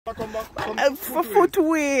Come back. For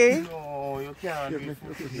footway. No, you can't do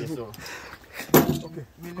footway, so. Okay.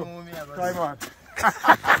 Try man.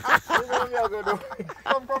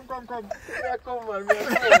 Come. Yeah, come man.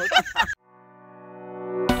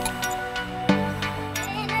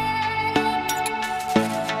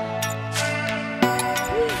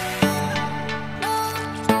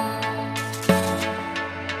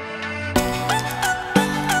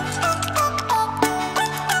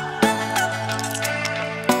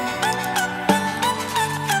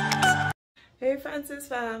 Hey Francis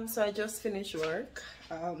fam, so I just finished work.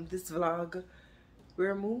 This vlog,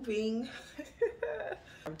 we're moving.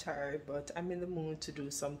 I'm tired, but I'm in the mood to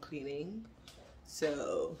do some cleaning,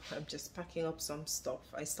 so I'm just packing up some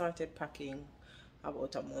stuff. I started packing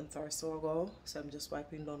about a month or so ago, so I'm just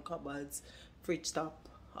wiping down cupboards, fridge top,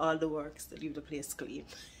 all the works to leave the place clean.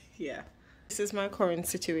 Yeah, this is my current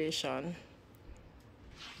situation.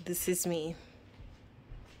 This is me,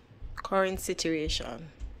 current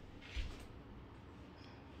situation.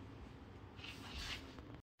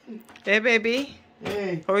 Hey baby.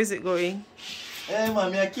 Hey. How is it going? Hey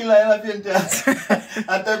man, I kill an elephant.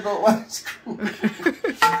 I took out one screw.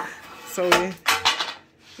 So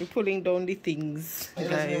we're pulling down the things,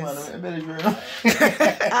 guys.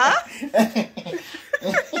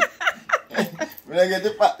 When I get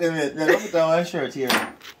the pack them it, I put on one shirt here.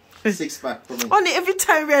 6-pack for me. Only every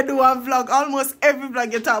time we do a vlog, almost every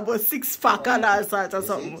vlog you talk about 6-pack and all sorts of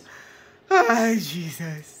something. Oh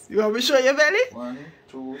Jesus. You want me to show your belly? 1,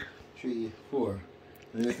 2, 3, 4.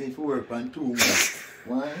 Let me work on 2 more.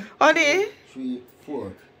 1, Honey? 2, 3,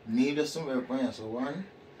 4. Need us some work on here. So 1,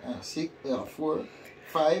 6, 4,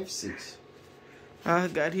 5, 6. Oh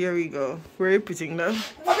God, here we go. Where are you putting them?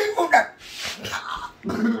 Why are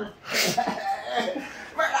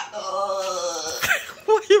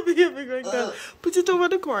you behaving like that? Put it over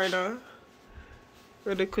the corner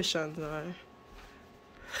where the cushions are.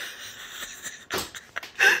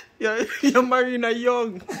 You're Marina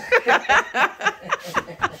Young.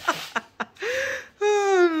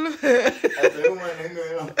 Oh,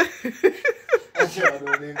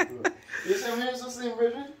 You say me it's the same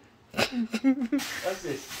version? What's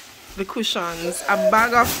this? the cushions, a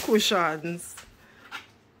bag of cushions.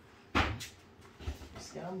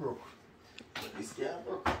 This can broke. This can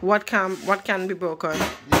broke. What can be broken?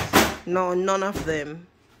 This. No, none of them.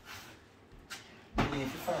 If you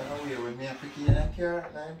find a way with me, I pick it in a car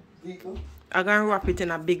and vehicle. I'm gonna wrap it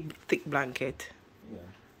in a big thick blanket. Yeah.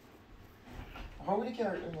 How would you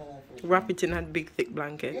carry it in there? Wrap it in a big thick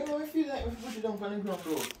blanket. Yeah, I feel like if you put it down on the ground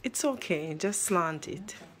floor. It's okay, just slant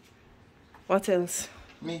it. What else?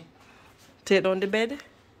 Me. Take down the bed?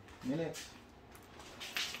 Me next.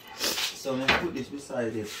 So I put this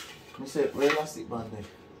beside it. I say, where elastic band there?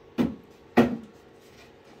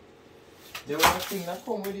 There was a thing that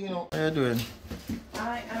come with you, know. What are you doing?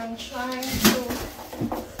 I am trying to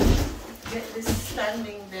get this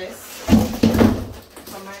standing desk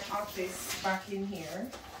from my office back in here.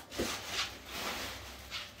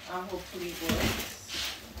 And hopefully it works.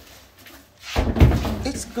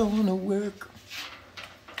 It's gonna work.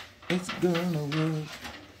 It's gonna work.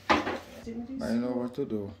 I know what to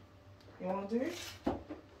do. You want to do it? Yeah.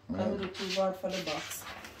 A little too hard for the box.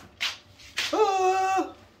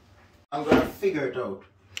 Oh! I'm gonna figure it out.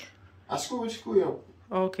 I screw you up.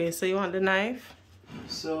 Okay, so you want the knife?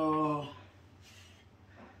 So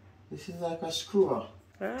this is like a screwer.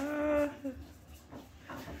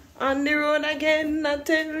 On the road again, I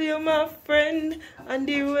tell you, my friend. On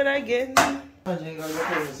the road again. Imagine you go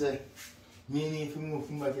and say, me need to move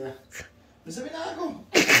from back here. I say, me not go.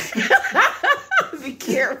 Be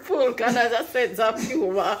careful, because as a sense of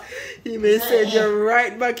humor, he may send you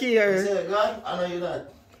right back I here. say, God, I know you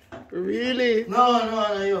that. Really? No, I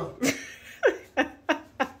know you.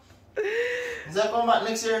 Is that come back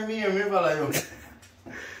next year and me follow you?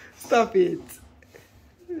 Stop it.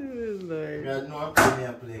 Oh, Lord. God know I play me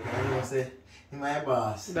a play, because I know say, he's my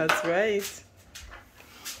boss. That's right.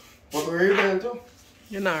 But we rebel too.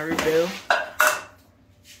 You're not a rebel.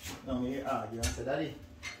 No, me argue and say, Daddy,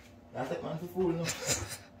 you take man for fool no.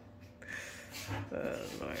 Oh,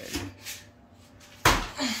 Lord.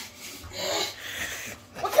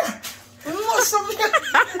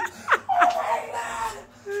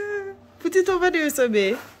 Put it over there, so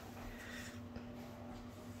babe.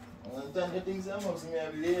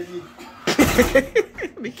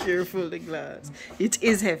 Be careful, the glass. It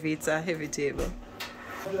is heavy, it's a heavy table.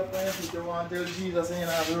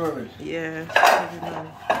 Yeah, heavy man.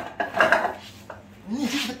 I need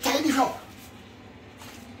to tie this up.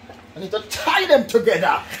 I need to tie them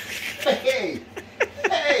together. Hey,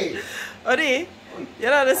 hey. Odi, you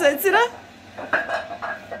know the sense, you know?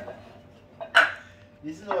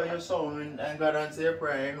 This is how you sound and God answer your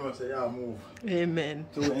prayer, you know, say, yeah, move. Amen.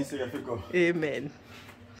 To and say, if you go. Amen.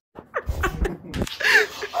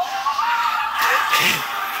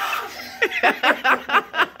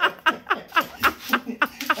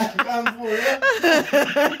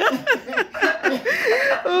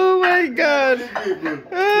 Oh my God.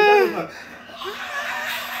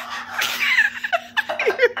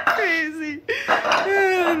 Crazy.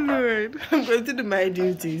 Oh Lord. I'm going to do my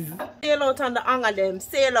duties. Sail out on the hanger them.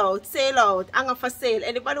 Sail out. Sail out. Hanger for sale.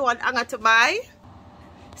 Anybody want hanger to buy?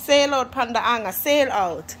 Sail out on the hanger. Sail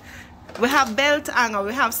out. We have belt hanger.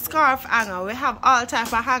 We have scarf hanger. We have all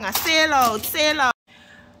type of hanger. Sail out. Sail out.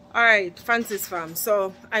 Alright, Francis fam.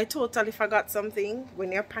 So I totally forgot something.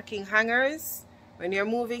 When you're packing hangers, when you're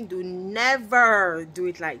moving, do never do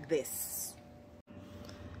it like this.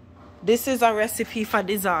 This is a recipe for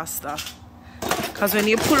disaster. Because when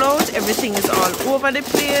you pull out, everything is all over the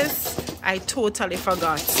place. I totally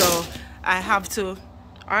forgot. So I have to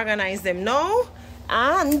organize them now.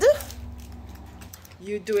 And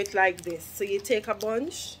you do it like this. So you take a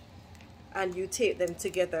bunch and you tape them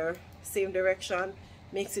together, same direction.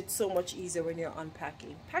 Makes it so much easier when you're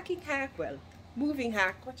unpacking. Packing hack, well, moving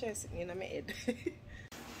hack. What you sitting in my head?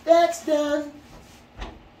 That's done.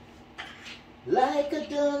 Like a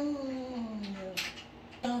done.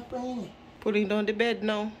 Putting down the bed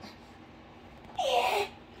now. Yeah.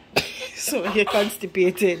 So you're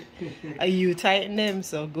constipated. Are you tighten them?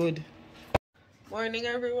 So good. Morning,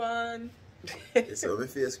 everyone. So my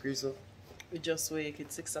face crease up. We just wake.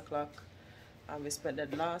 It's 6 o'clock. And we spent the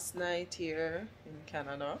last night here in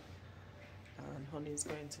Canada. And Honey's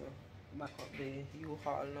going to back up the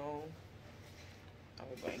U-Haul now. And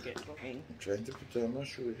we're going to get going. I'm trying to put on my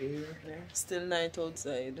shoe here. Yeah, still night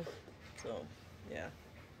outside. So, yeah.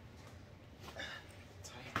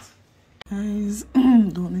 Tight. Guys,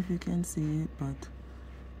 don't know if you can see it, but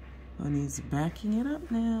Honey's backing it up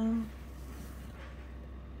now.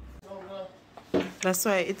 That's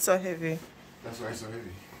why it's so heavy. That's why it's so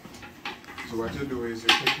heavy. So what you do is you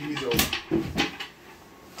take these out.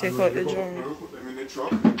 Take out the drum. You put them in the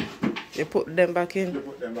truck. You put them back in? You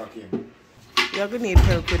put them back in. You're going to need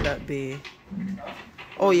help with that, babe.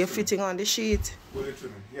 Oh, you're fitting on the sheet? Pull it to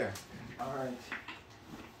me, yeah. Alright.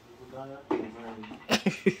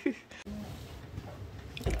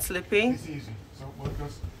 It's slipping? It's easy. So we'll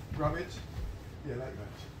just grab it. Yeah, like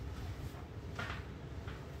that.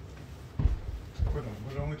 Go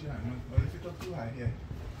down with your hand. Don't lift it up too high, yeah.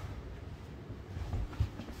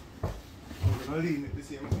 We're going to lean it the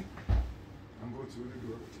same way and go through the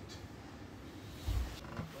door with it.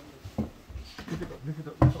 Lift it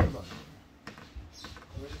up the back.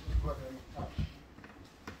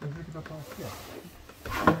 Lift it up past here.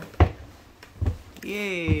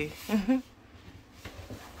 Yay.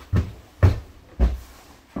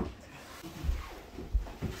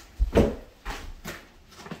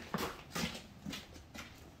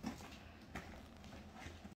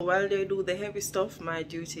 While they do the heavy stuff, my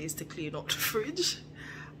duty is to clean out the fridge.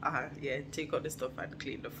 Yeah, take out the stuff and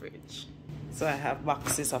clean the fridge. So I have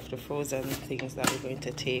boxes of the frozen things that we're going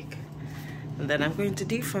to take. And then I'm going to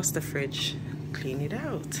defrost the fridge, clean it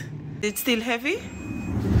out. It's still heavy?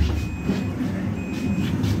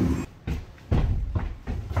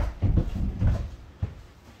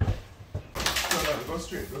 No, go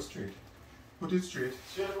straight, go straight. Put it straight.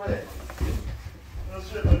 Straight away. No,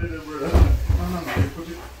 straight away there, brother. No, you put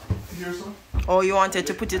it here, so. Oh, you wanted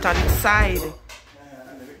to put it on its side? Yeah,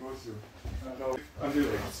 and then it goes through. No, on the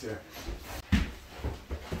legs, yeah.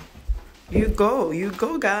 You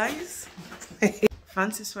go, guys.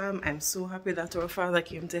 Francis fam, I'm so happy that our father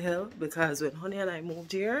came to help, because when Honey and I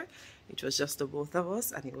moved here, it was just the both of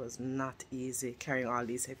us and it was not easy carrying all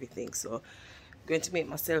these heavy things. So I'm going to make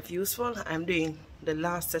myself useful. I'm doing the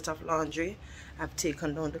last set of laundry. I've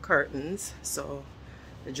taken down the curtains, so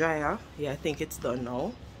the dryer, yeah, I think it's done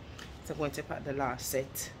now. So I'm going to pack the last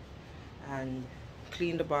set and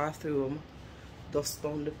clean the bathroom, dust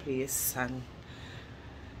down the place, and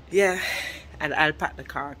yeah, and I'll pack the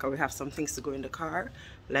car because we have some things to go in the car,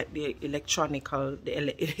 like the electronic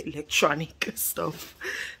stuff,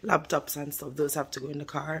 laptops and stuff. Those have to go in the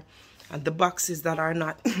car, and the boxes that are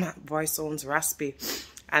not voice sounds raspy,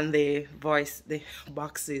 and the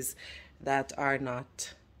boxes that are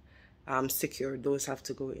not secure, those have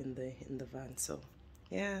to go in the van. So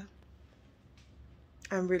yeah,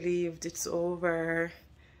 I'm relieved. It's over.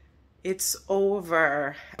 It's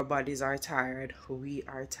over. Our bodies are tired. We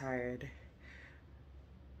are tired.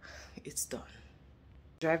 It's done.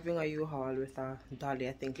 Driving a U-Haul with a dolly,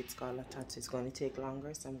 I think it's called a tattoo. It's going to take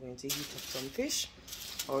longer, so I'm going to heat up some fish.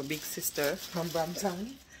 Our big sister from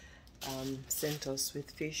Brampton. sent us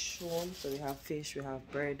with fish home. So we have fish, we have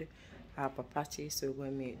bread, I have a patty, so we're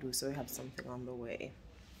going to make do. So we have something on the way.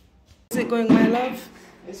 Is it going, my love?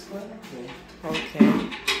 It's going okay.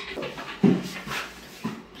 Okay.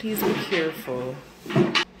 Please be careful.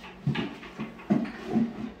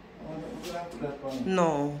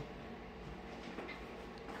 No.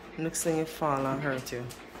 Next thing you fall and hurt you.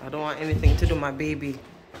 I don't want anything to do with my baby.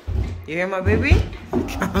 You hear my baby?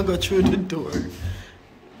 Can't go through the door.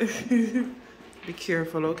 Be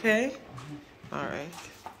careful, okay? Alright.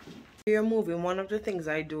 You're moving. One of the things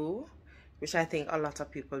I do, which I think a lot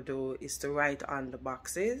of people do, is to write on the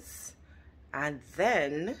boxes. And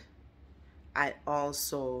then I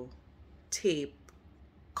also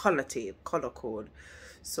color code.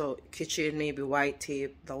 So kitchen, maybe white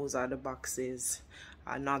tape, those are the boxes.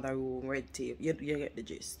 Another room, red tape. You get the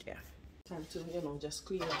gist, yeah. Time to, just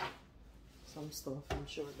clean up some stuff and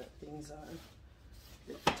sure that things are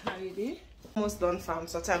tidy. Almost done, fam,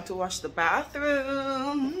 so time to wash the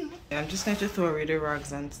bathroom. Yeah, I'm just going to throw away the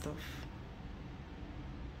rugs and stuff.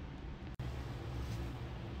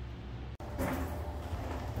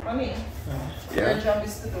 Mommy, yeah. Your job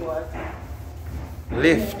is to do what?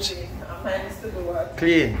 Lift. Mine is to do what?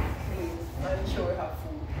 Clean. I'm sure we have food.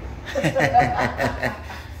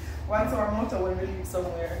 What's our motto when we leave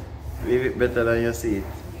somewhere? Leave it better than you see it.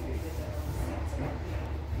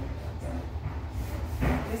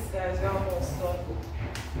 This guy's almost done.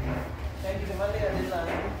 Can I give him a layer of the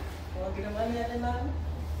land? You want to give him a layer of the land?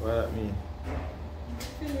 What that mean?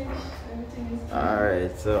 Finish. Everything is done.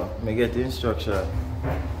 Alright, so me get the instruction.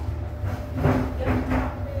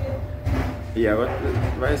 Yeah, what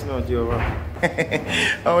advice note you over?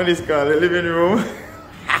 How want this called? The living room.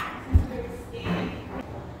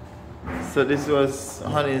 So this was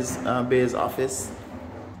Honey's Bay's office.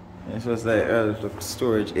 This was like a little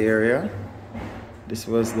storage area. This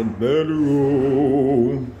was the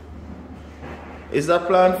bedroom. Is that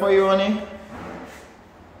planned for you, Honey?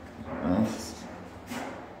 Nice.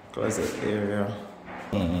 Closet area.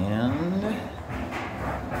 And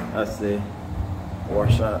that's the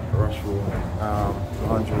wash room,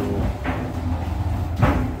 laundry room,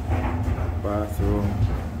 bathroom.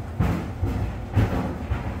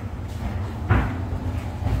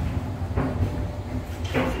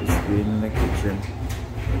 In the kitchen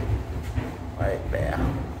right there.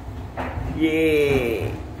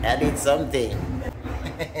 Yeah, I did something.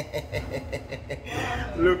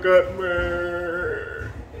 Look at me.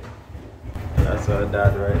 That's our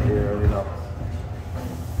dad right there,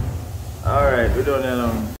 Alright, we're done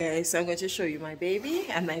now. Okay, so I'm going to show you my baby,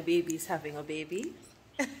 and my baby is having a baby.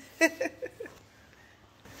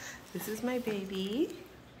 This is my baby.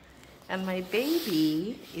 And my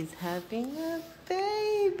baby is having a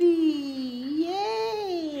baby.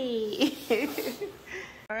 Yay!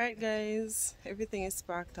 Alright guys, everything is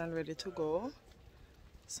packed and ready to go.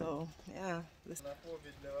 So yeah,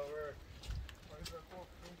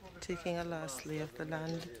 taking a last lay of the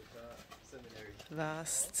land.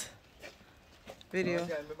 Last video.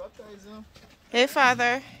 Hey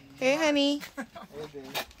father. Hey honey.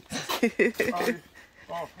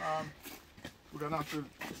 We don't have to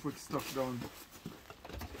put stuff down.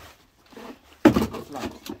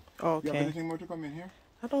 Okay. You have anything more to come in here?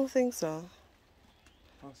 I don't think so.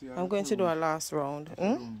 Oh, see, I'm going to do a last round.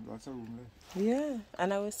 Lots of room left. Yeah,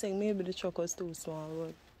 and I was saying maybe the truck was too small,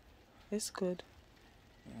 but it's good.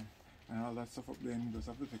 Yeah, and all that stuff up there, you just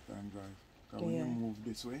have to take time drive. Because when you move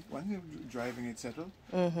this way, when you're driving it settled,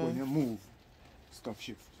 when you move, stuff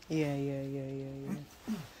shift. Yeah.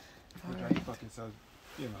 Right. Pockets are,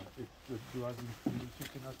 if the doors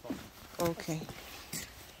shifting as possible. Okay.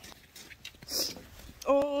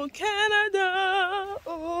 Oh Canada,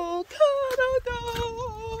 oh Canada.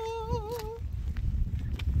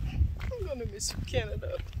 I'm gonna miss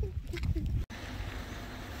Canada.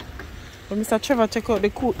 Well, Mr. Trevor, check out the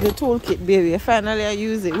toolkit, baby. Finally, I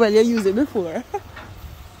use it. Well, you used it before.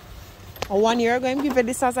 1 year ago, I give you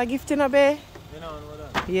this as a gift, babe. You know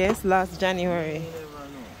that? Yes, last January.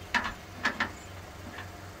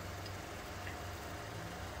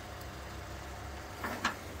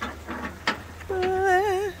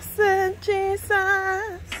 Blessed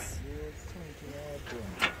Jesus,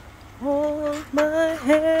 hold my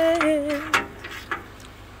hand.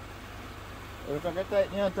 You can get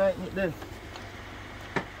tighten it there.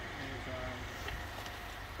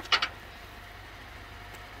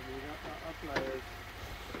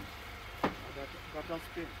 That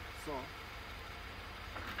spin, so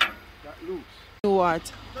that loose.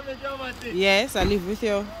 What? Yes, I live with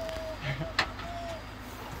you.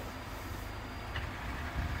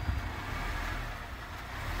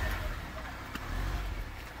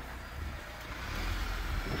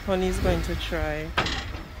 Honey's going to try.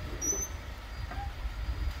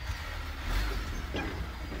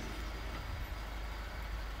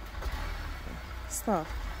 Stop.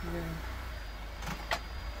 Yeah.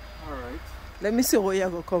 Alright. Let me see how you're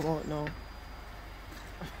going to come out now.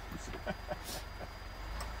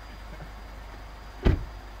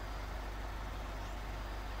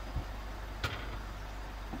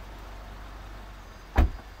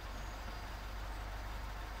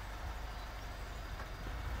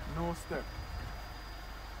 No step.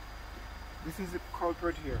 This is the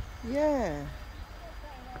culprit here. Yeah.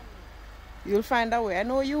 You'll find a way. I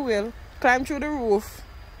know you will. Climb through the roof.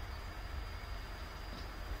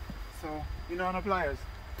 So, you know, on pliers.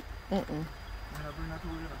 Mm-mm. Bring that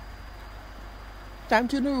tool, you know. Climb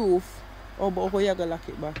to the roof. Oh, but how you gonna lock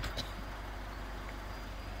it back?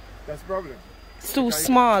 That's the problem. It's too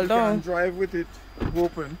small, you though. can't drive with it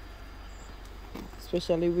open.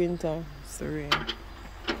 Especially winter. It's the rain.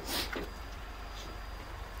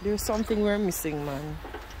 There's something we're missing, man.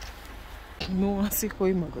 No one see how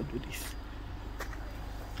I'm gonna do this.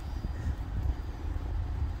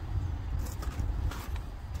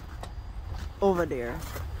 Over there.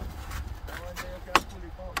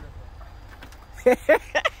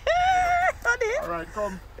 Alright,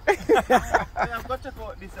 come. I've got to check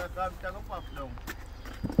out this. I've got to pop down.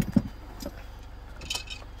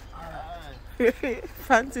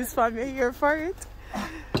 Francis fam, you're here for it?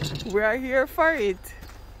 We are here for it.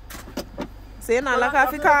 So you're not like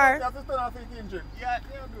off the car? You have to turn off the engine. Yeah,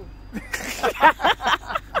 I do.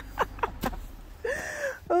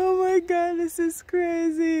 Oh my god, this is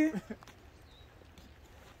crazy.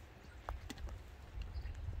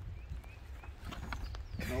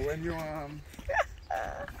 Now when you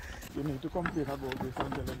you need to complain about this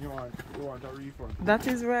until then you want a refund. That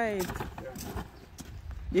is right. Yeah.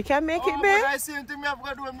 You can make it, But babe? I same thing I've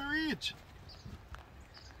got to do when we reach.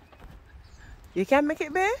 You can make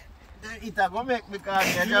it, babe? It's gonna make me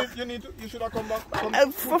because You should have come back.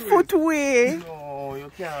 For footway. No, you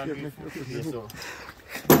can't Yeah, be make- footway, so.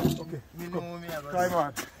 Okay. Me know me I Try gonna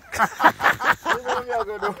man. You know me I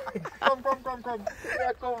gonna do. Come.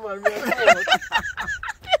 Yeah, come man, me I go out.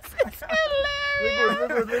 We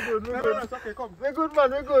good. No, it's okay, come. We good man,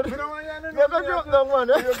 we good. You know what, yeah, We gonna jump down man.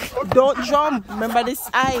 Eh? Don't jump. Remember this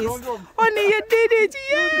ice. Don't jump. Honey, you did it.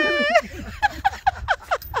 Yeah.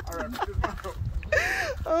 Alright, this man up.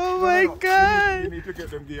 Oh No, my no, god. You need to get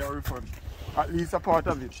them gear refund. At least a part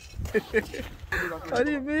of it.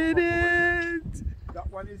 Honey made it. That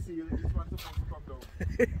one is sealed, this one's supposed to come down.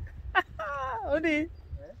 Honey.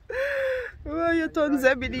 Oh, you turn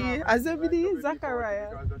Zebedee. A Zebedee? Zachariah.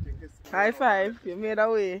 High five. You made a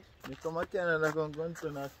way. Me come to Canada and go to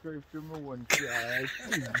a script to my one car.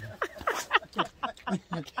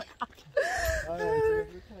 Alright,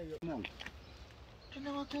 so you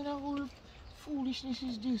know what kind of whole foolishness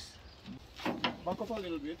is this? Back up a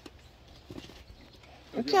little bit.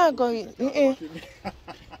 You can't go in.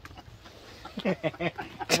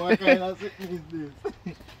 What kind of sickness is this?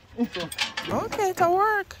 Okay, it'll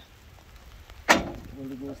work.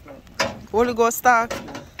 Holy Ghost start. Holy Ghost start.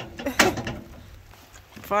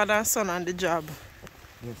 Father and Son on the job.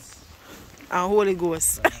 Yes. And Holy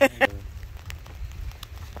Ghost.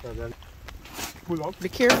 Pull up. Be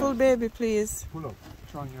careful, baby, please. Pull up.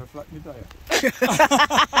 Sean, you're flat in the tire.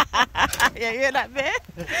 You hear that, babe?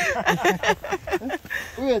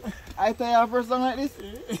 Wait, I tire for something like this?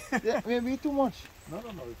 Yeah, maybe too much. No, it's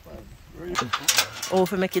fine. Where are you? Oh,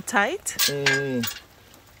 if you make it tight?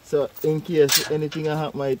 So, in case anything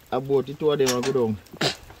happen about the two of them, I'll go down.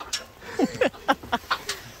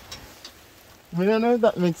 I don't know if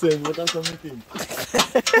that makes sense, but that's something.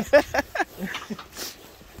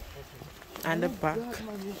 And the back. God,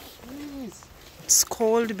 man, please. It's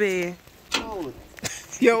cold, babe. Cold.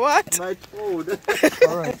 You what? My cold.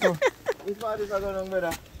 Alright, so This part is going on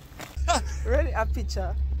better. Ready? A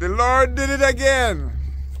picture. the Lord did it again.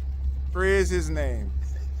 Praise his name.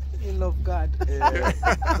 You love God. Yeah.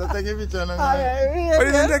 So take a picture now. But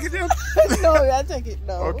you didn't take it yet? No, I'll take it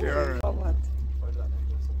now. Okay, alright. For what?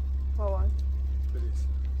 For what?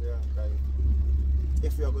 Yeah, okay.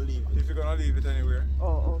 If you're going to leave it. If you're gonna leave it anywhere.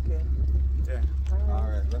 Oh, okay. Yeah.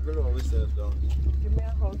 Alright, let's go over yourself down. Give me a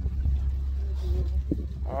hug.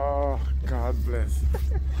 Oh, God bless.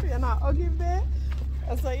 You're not hugging, babe?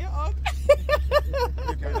 I saw you hug.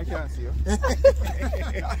 I can't see you.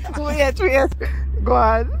 Wait. Go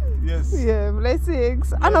on. Yes. Yeah,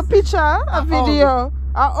 blessings. And a picture, a video,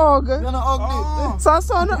 a hug. You're not ugly. Oh. So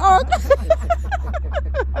son hug.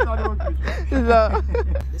 I thought it was picture. No.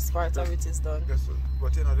 This part of it is done. Yes,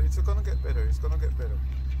 but you know, it's gonna get better. It's gonna get better.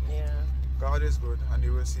 Yeah. God is good and he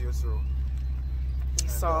will see you through. the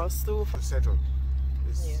sauce too. To settle.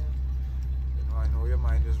 Yeah. You know, I know your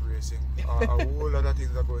mind is racing. A whole lot of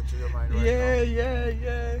things are going through your mind right now.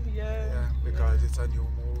 Yeah. Because it's a new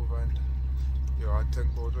move and you're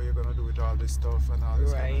thinking about what you're gonna do with all this stuff and all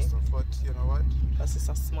this kind of stuff. But you know what? Because it's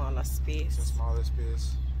a smaller space. It's a smaller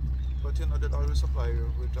space. But you know they'll always supply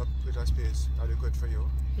you with a space adequate for you.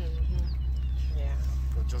 Yeah.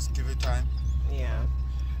 But just give it time. Yeah.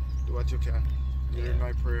 Do what you can. You're in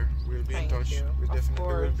my prayer. We'll be in touch. You. We definitely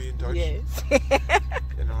will be in touch. Yes.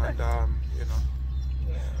 You know, and you know,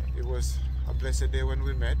 it was a blessed day when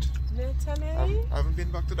we met. I haven't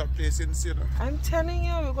been back to that place since, you know. I'm telling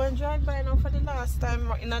you, we're going to drive by now for the last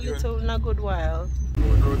time in a good while.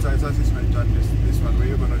 Roadside assessment on this one where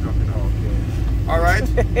you're gonna drop it off. Alright.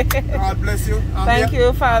 God bless you. Thank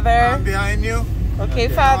you, Father. I'm behind you. Okay,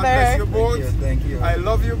 Father. God bless you both. Thank you. I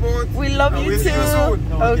love you both. We love you we'll too. See you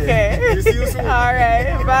soon. Okay. We'll see you soon.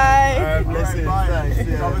 Alright, bye. Alright, bless you. Bye.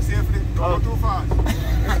 Thanks. Travel safely. Don't go too fast.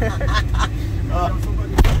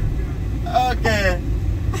 Okay.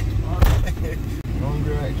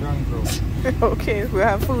 Hungry like drunk, bro. Okay, we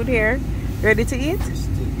have food here. Ready to eat?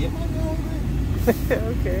 Yeah, man, I'm hungry.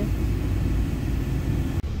 Okay.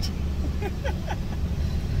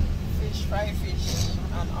 Fish, fried fish,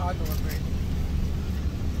 and hardwood bread.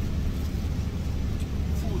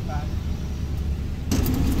 Food bag.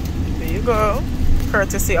 There you go.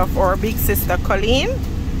 Courtesy of our big sister Colleen.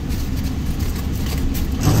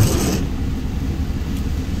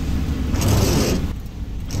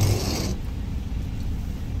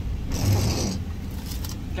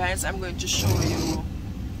 Guys, I'm going to show you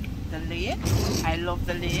the lake. I love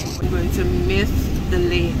the lake. We're going to miss the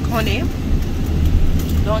lake. Honey,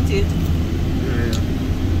 don't it? Yeah.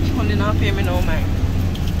 Honey, now pay me no mind.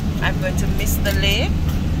 I'm going to miss the lake.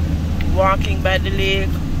 Walking by the lake.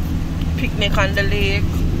 Picnic on the lake.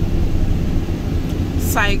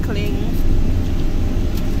 Cycling.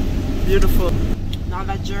 Beautiful.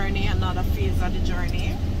 Another journey, another phase of the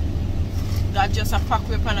journey. God just a pack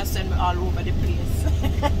whip and send me all over the place.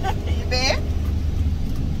 You there?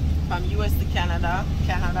 From US to Canada,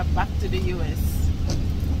 Canada back to the US.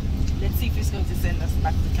 Let's see if he's going to send us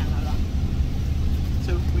back to Canada.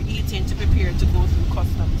 So we're eating to prepare to go through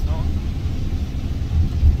customs now.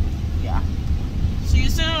 Yeah. See you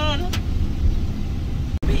soon.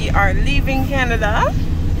 We are leaving Canada.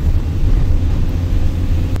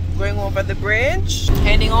 Going over the bridge.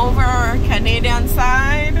 Heading over Canadian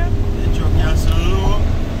side.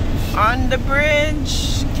 On the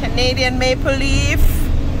bridge, Canadian maple leaf,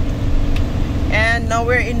 and now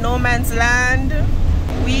we're in no man's land.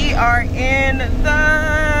 We are in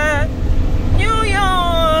the New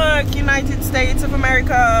York, United States of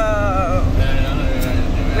America.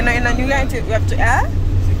 We're not in the New York. We have to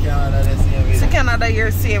see Canada here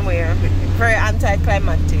same way. Very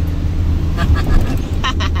anticlimactic.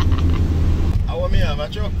 How many have a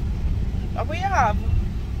truck? What we have?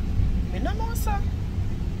 We don't know, sir.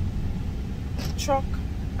 Truck,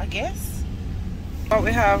 I guess. But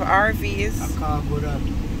we have RVs. I can't go down.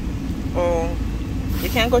 Oh, you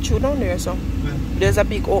can't go through down there, so there's a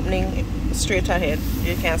big opening straight ahead.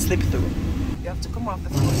 You can't slip through. You have to come off the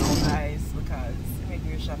phone now, guys, because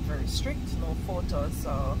immigration very strict. No photos,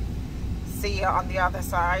 so see you on the other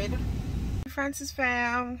side. Francis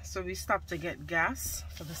fam. So we stopped to get gas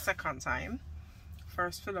for the second time.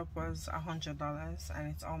 First fill up was $100 and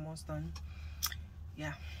it's almost done.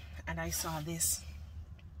 Yeah, and I saw this.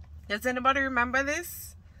 Does anybody remember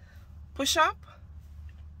this? Push up?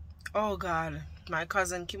 Oh God, my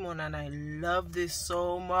cousin Kimona and I love this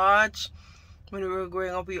so much. When we were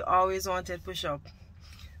growing up, we always wanted push up.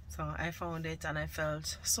 So I found it and I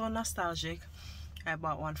felt so nostalgic. I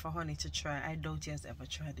bought one for Honey to try. I doubt he has ever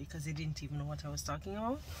tried it because he didn't even know what I was talking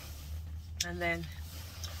about. And then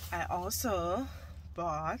I also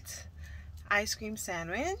bought ice cream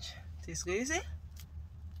sandwich. Tastes good, you see?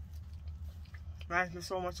 Reminds me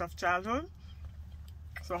so much of childhood.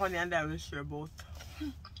 So Honey and I will share both.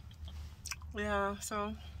 Yeah,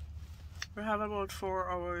 so we have about 4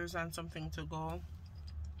 hours and something to go.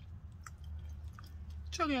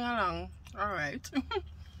 Chugging along, alright.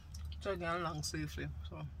 Chugging along safely.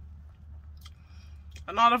 So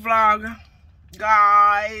another vlog,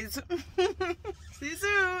 guys. See you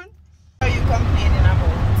soon. What are you complaining about?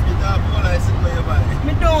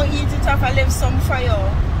 Me don't eat it if I leave some for you.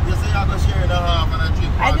 You say you're going to share it in half and a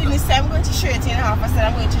 3/4. I didn't say I'm going to share it in half. I said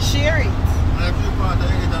I'm going to share it. And a 3/4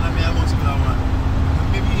 you get on me a muscular one.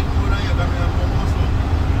 Maybe eat more than you got me a muscle.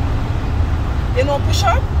 You know push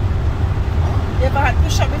up? You ever had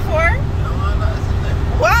push up before? No, man, that's in there.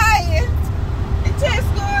 Why? It tastes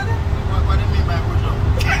good. What do you mean by push up?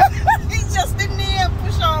 It's just the name.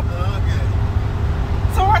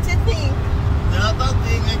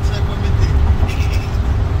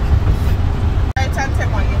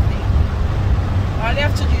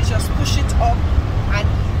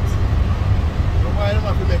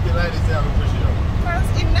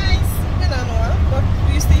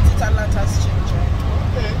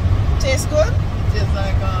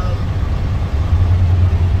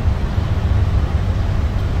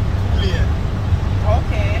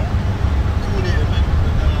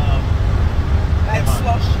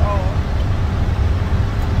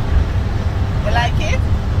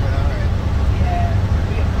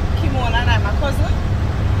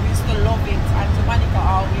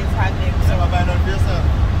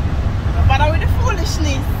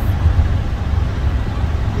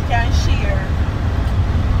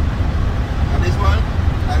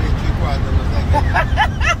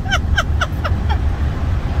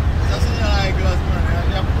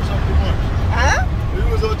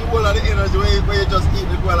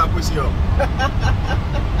 while I push you up.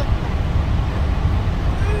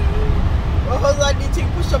 My husband did think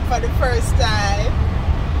push up for the first time.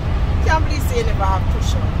 Can't believe you never have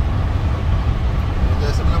push up.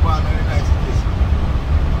 There's something about very nice in this.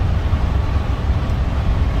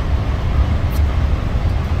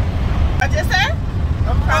 What you say?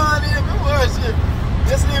 I'm morning, I'm worship.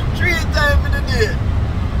 You sleep 3 times in the day.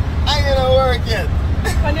 I ain't gonna work yet.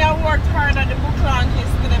 When you worked hard at the book launch, you're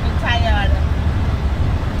gonna be tired.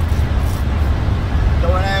 So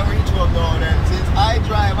when I reach home now then, since I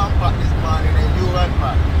drive and pack this morning and you run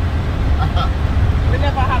pack. We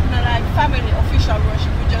never have no like family official worship,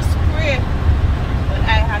 we just pray. But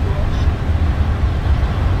I had worship.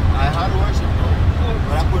 I had worship though.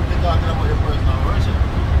 But I couldn't be talking about your personal worship.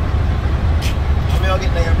 I mean, I'll get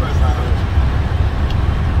to your personal worship.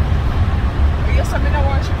 You saw me to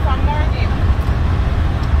worship from morning.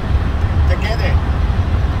 Together.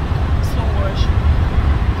 So worship.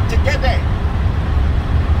 Together.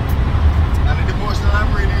 And the devotional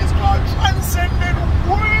I'm reading is called Transcendent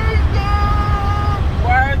Wisdom.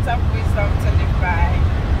 Words of wisdom to live by.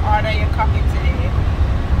 Order your copy today.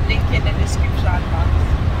 Link in the description box.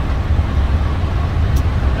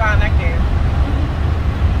 Gone again.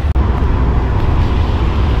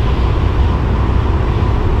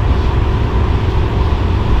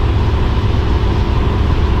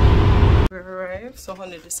 We arrived, so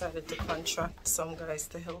honey decided to contract some guys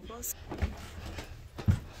to help us.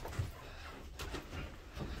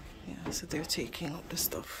 Yeah, so they're taking up the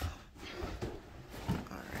stuff.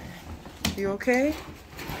 Alright. You okay?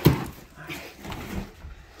 Alright.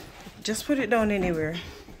 Just put it down anywhere.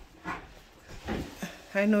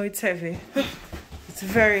 I know it's heavy. It's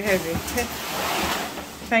very heavy.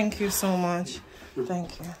 Thank you so much.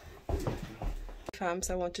 Thank you. Fams,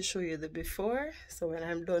 I want to show you the before. So when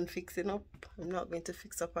I'm done fixing up, I'm not going to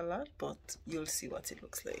fix up a lot, but you'll see what it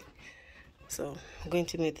looks like. So I'm going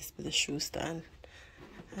to make this with the shoe stand.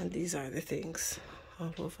 And these are the things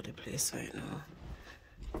all over the place right now.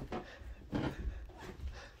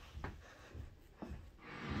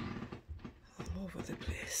 All over the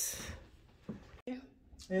place. Yeah.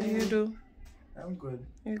 How you do? I'm good.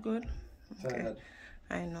 You good? Okay. Tired.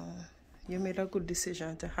 I know. You made a good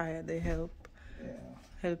decision to hire the help. Yeah.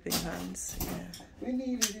 Helping hands. Yeah. We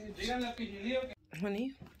needed it.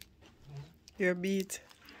 Honey, you're beat.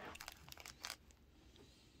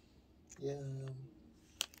 Yeah.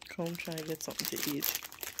 Come try and get something to eat.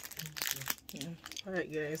 Yeah.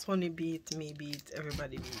 Alright guys, honey beat, me beat,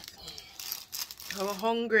 everybody beat. I'm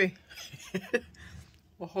hungry.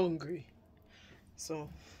 I'm hungry. So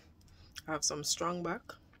I have some strong back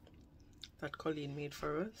that Colleen made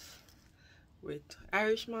for us with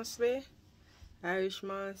Irish moss there, Irish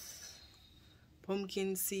moss,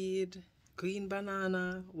 pumpkin seed, green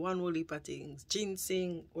banana, one whole heap of things,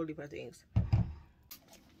 ginseng, whole heap of things.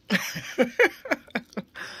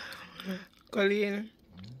 Colleen,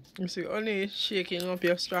 you see only shaking up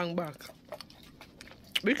your strong back.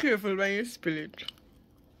 Be careful when you spill it.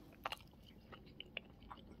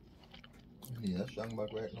 Yeah, strong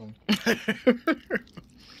back right now.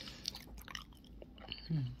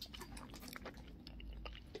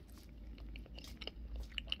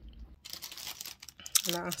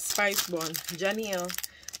 Now, spice bun. Janielle,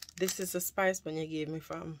 this is a spice bun you gave me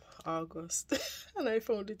from August. And I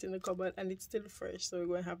found it in the cupboard and it's still fresh. So we're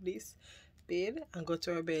going to have this bed and go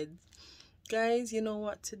to our bed. Guys, you know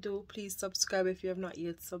what to do. Please subscribe if you have not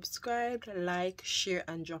yet subscribed. Like, share,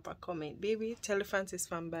 and drop a comment. Baby, tell the Francis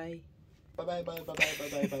fan bye. Bye bye bye bye bye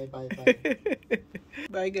bye bye bye bye.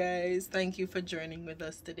 Bye guys. Thank you for joining with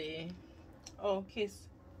us today. Oh, kiss.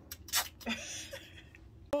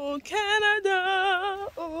 Oh, Canada.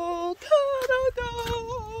 Oh, Canada.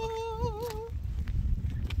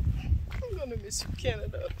 I'm gonna miss you,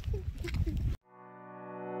 Canada.